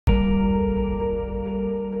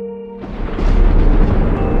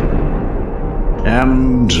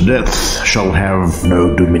and death shall have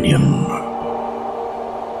no dominion.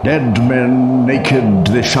 Dead men naked,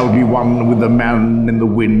 they shall be one with the man in the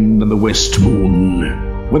wind and the west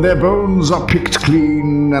moon. When their bones are picked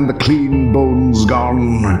clean and the clean bones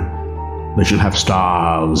gone, they shall have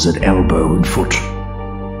stars at elbow and foot.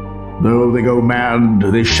 Though they go mad,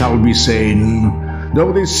 they shall be sane.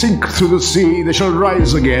 Though they sink through the sea, they shall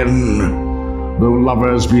rise again. Though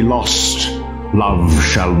lovers be lost, love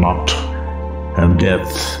shall not, and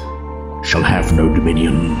death shall have no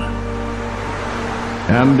dominion.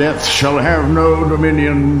 And death shall have no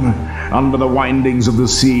dominion. Under the windings of the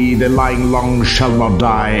sea, their lying long shall not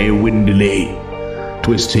die windily.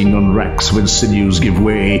 Twisting on racks when sinews give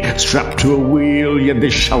way, strapped to a wheel, yet they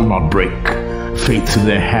shall not break. Faith in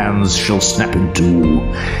their hands shall snap in two,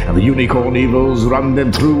 and the unicorn evils run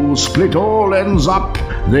them through. Split all ends up,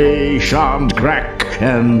 they shan't crack,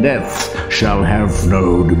 and death shall have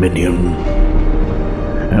no dominion.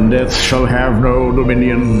 And death shall have no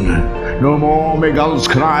dominion. No more may gulls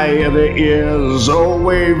cry in their ears, or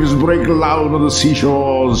waves break loud on the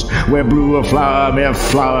seashores, where bluer flower may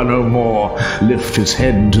flower no more, lift his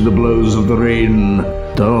head to the blows of the rain.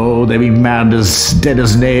 Though they be mad as dead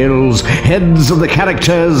as nails, heads of the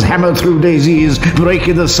characters hammer through daisies, break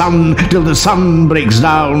in the sun till the sun breaks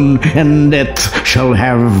down, and death shall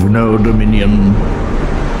have no dominion.